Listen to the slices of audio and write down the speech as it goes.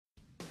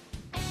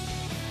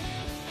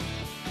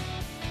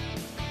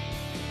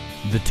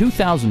The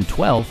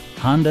 2012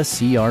 Honda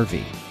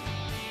CR-V.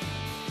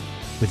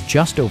 With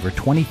just over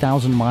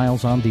 20,000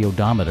 miles on the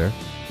odometer,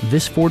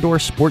 this four-door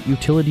sport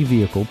utility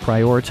vehicle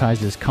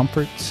prioritizes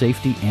comfort,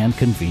 safety, and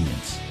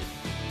convenience.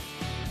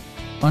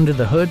 Under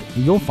the hood,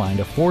 you'll find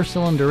a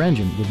four-cylinder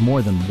engine with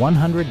more than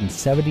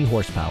 170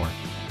 horsepower.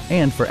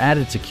 And for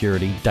added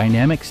security,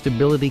 dynamic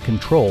stability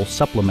control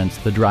supplements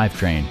the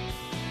drivetrain.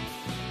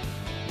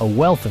 A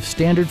wealth of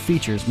standard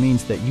features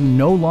means that you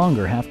no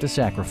longer have to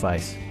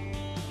sacrifice,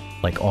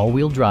 like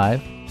all-wheel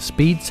drive,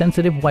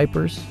 speed-sensitive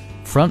wipers,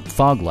 front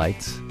fog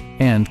lights,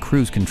 and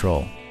cruise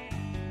control.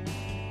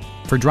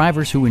 For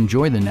drivers who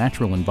enjoy the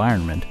natural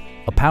environment,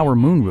 a power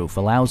moonroof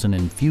allows an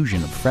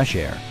infusion of fresh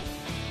air.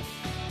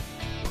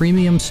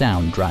 Premium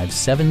sound drives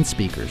 7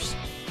 speakers,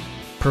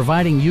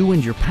 providing you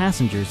and your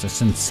passengers a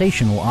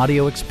sensational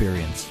audio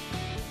experience.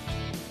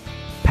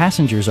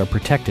 Passengers are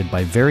protected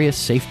by various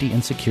safety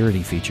and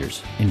security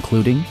features,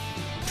 including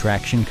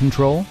traction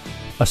control,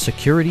 a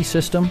security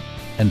system,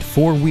 and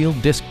 4-wheel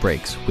disc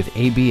brakes with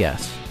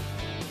ABS.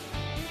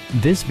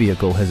 This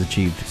vehicle has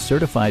achieved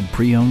certified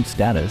pre-owned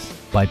status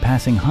by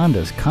passing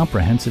Honda's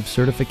comprehensive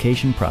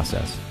certification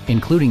process,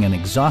 including an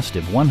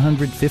exhaustive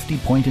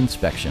 150-point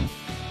inspection.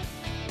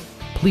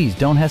 Please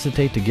don't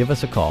hesitate to give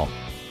us a call.